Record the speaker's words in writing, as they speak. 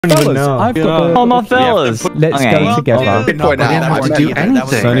I've got Oh, my fellas. Let's go together.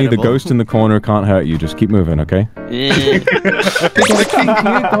 Sonny, the ghost in the corner can't hurt you. Just keep moving, okay? Guys,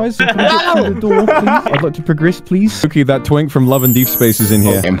 the door, please. I'd like to progress, please. Okay, that twink from Love and Deep Space is in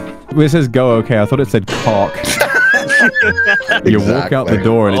here. It says go, okay. I thought it said cock. You walk out the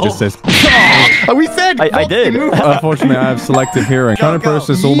door and it just says Oh, we said I did. Unfortunately, I have selective hearing. Trying to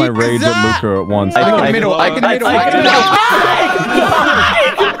process all my rage at Luca at once. I can middle.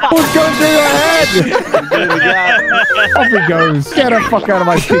 What's going through your head? Off he goes. Get the fuck out of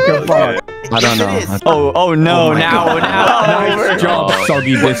my Pico Park. I don't know. Oh no, now. Nice job,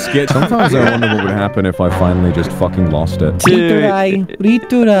 soggy biscuit. Sometimes I wonder what would happen if I finally just fucking lost it.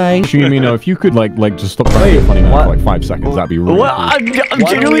 Shimino, if you could like just stop trying to be a funny man for like 5 seconds, that'd be really cool. I'm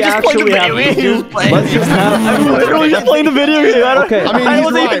genuinely just playing the video game. I'm literally just playing the video game. Okay, I mean,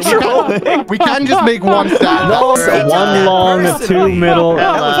 he's right. We can just make one stat. No, one long, two middle.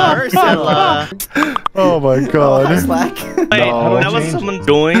 Oh my god. That was someone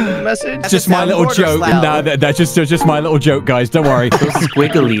doing the message? Just my little joke. Nah, that's just my little joke, guys. Don't worry.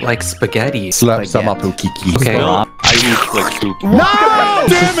 Squiggly, like spaghetti. Slurp some up, Ukiki. Okay. I use like soup. No!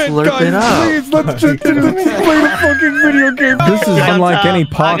 Damn it, guys! Please, let's just play the fucking video game. This is unlike any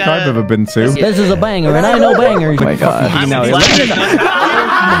park I've ever been to. This is a banger, and I know bangers. Oh my god.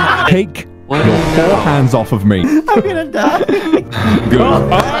 Take your 4 hands off of me. I'm gonna die. Good.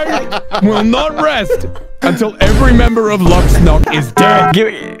 I will not rest until every member of LuxNoc is dead. Give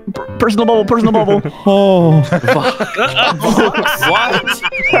me personal bubble. Oh. What?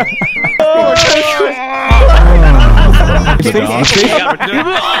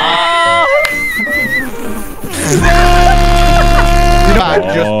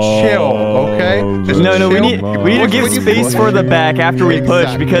 Just chill, okay? Just No, chill. we need to give space for the back after we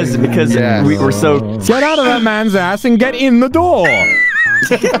push because we were so. Get out of that man's ass and get in the door.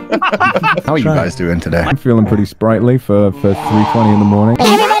 How are you guys doing today? I'm feeling pretty sprightly for 3:20 in the morning.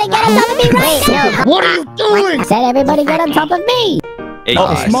 Everybody get on top of me right now! What are you doing? I said everybody get on top of me!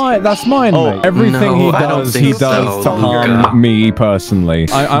 That's mine, mate. Everything he does to harm me personally.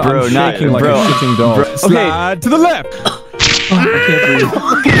 I'm shaking like a shitting dog. Bro, Slide to the left. I can't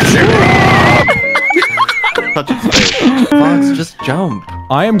breathe. Fox, just jump.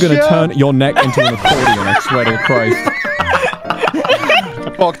 I am gonna turn your neck into an accordion, I swear to Christ.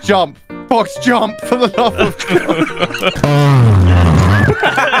 Fox, jump! Fox, jump! For the love of God!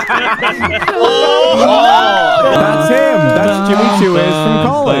 That's him! That's Jimmy Chewis from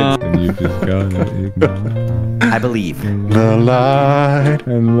college! And you just gotta ignore I believe. The light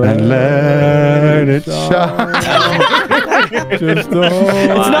and let it shine. Just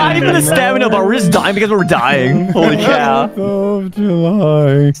It's not even a stamina bar. We're just dying because we're dying. Holy cow. of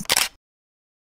July.